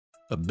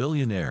A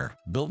billionaire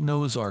built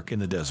Noah's Ark in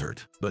the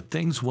desert, but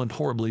things went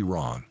horribly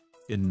wrong.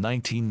 In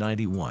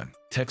 1991,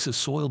 Texas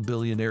soil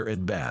billionaire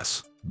Ed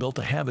Bass built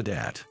a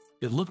habitat.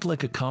 It looked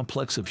like a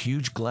complex of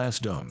huge glass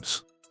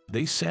domes.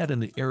 They sat in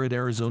the arid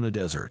Arizona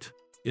desert.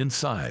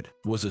 Inside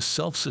was a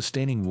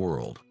self-sustaining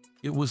world.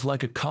 It was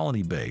like a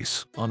colony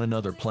base on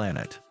another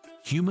planet.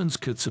 Humans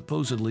could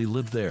supposedly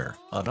live there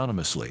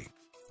autonomously.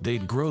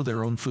 They'd grow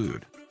their own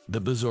food.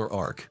 The bizarre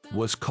ark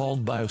was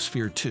called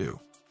Biosphere 2.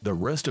 The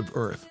rest of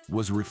Earth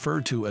was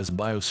referred to as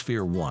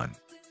Biosphere 1.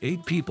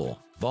 8 people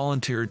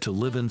volunteered to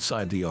live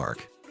inside the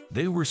ark.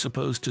 They were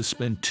supposed to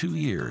spend 2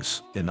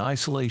 years in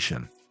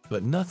isolation,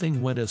 but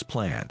nothing went as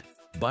planned.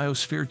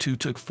 Biosphere 2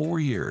 took 4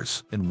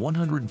 years and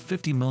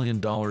 $150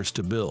 million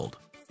to build.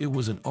 It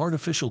was an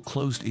artificial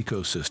closed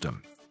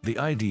ecosystem. The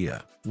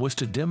idea was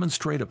to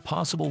demonstrate a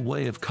possible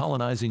way of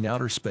colonizing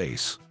outer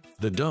space.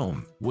 The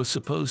dome was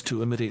supposed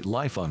to imitate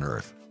life on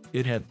Earth.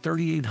 It had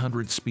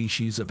 3,800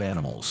 species of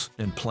animals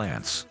and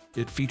plants.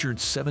 It featured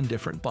 7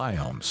 different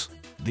biomes.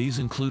 These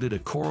included a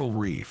coral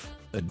reef,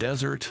 a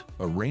desert,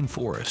 a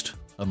rainforest,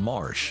 a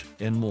marsh,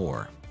 and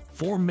more.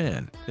 4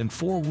 men and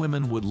 4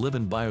 women would live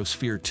in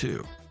Biosphere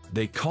 2.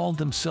 They called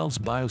themselves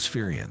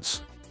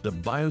Biospherians. The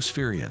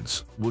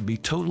Biospherians would be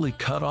totally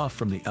cut off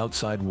from the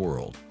outside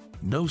world.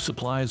 No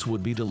supplies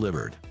would be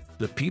delivered.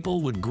 The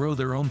people would grow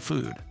their own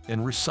food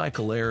and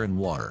recycle air and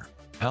water.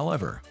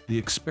 However, the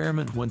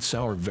experiment went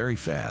sour very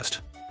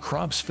fast.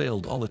 Crops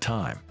failed all the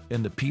time,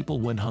 and the people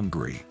went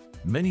hungry.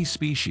 Many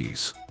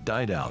species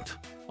died out.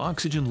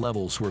 Oxygen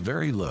levels were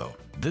very low.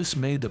 This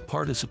made the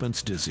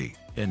participants dizzy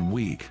and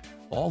weak.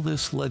 All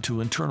this led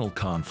to internal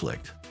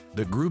conflict.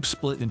 The group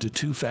split into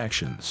 2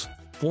 factions.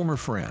 Former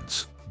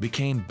friends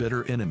became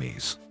bitter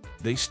enemies.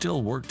 They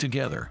still worked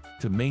together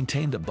to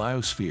maintain the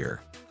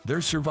biosphere.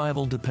 Their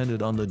survival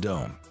depended on the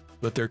dome,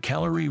 but their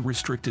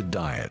calorie-restricted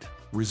diet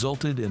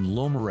resulted in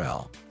low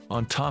morale.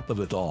 On top of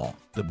it all,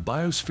 the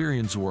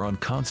Biospherians were on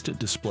constant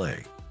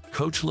display.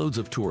 Coachloads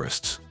of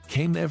tourists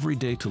came every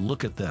day to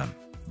look at them.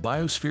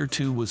 Biosphere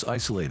 2 was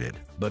isolated,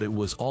 but it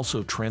was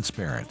also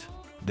transparent.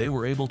 They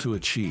were able to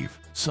achieve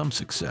some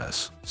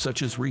success,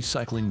 such as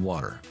recycling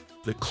water.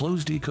 The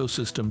closed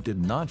ecosystem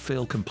did not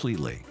fail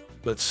completely,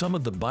 but some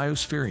of the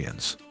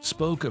Biospherians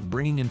spoke of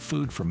bringing in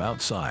food from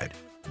outside.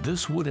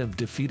 This would have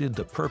defeated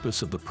the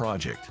purpose of the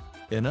project.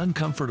 An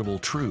uncomfortable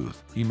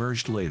truth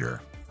emerged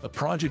later. A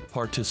project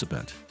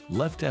participant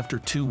left after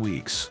 2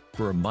 weeks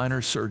for a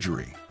minor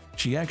surgery.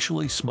 She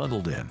actually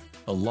smuggled in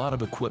a lot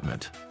of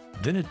equipment.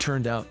 Then it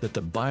turned out that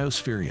the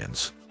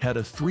Biospherians had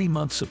a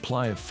 3-month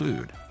supply of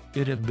food.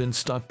 It had been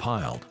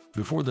stockpiled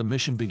before the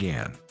mission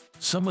began.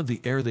 Some of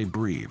the air they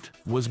breathed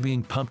was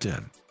being pumped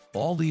in.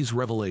 All these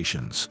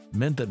revelations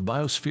meant that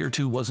Biosphere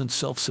 2 wasn't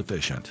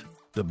self-sufficient.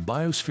 The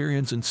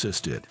Biospherians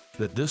insisted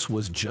that this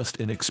was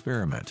just an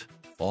experiment.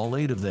 All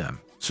 8 of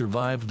them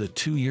survived the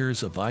 2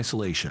 years of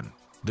isolation.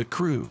 The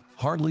crew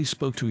hardly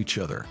spoke to each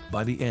other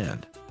by the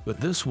end,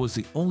 but this was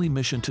the only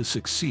mission to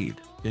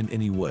succeed in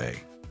any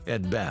way.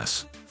 Ed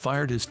Bass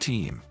fired his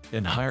team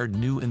and hired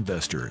new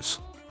investors.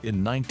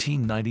 In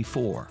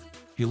 1994,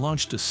 he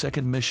launched a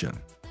second mission.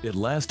 It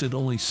lasted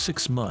only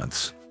 6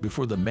 months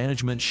before the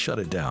management shut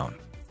it down.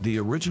 The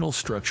original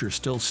structure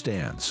still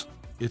stands.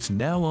 It's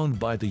now owned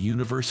by the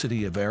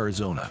University of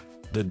Arizona.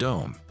 The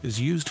dome is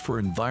used for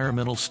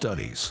environmental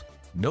studies.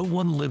 No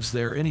one lives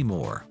there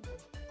anymore.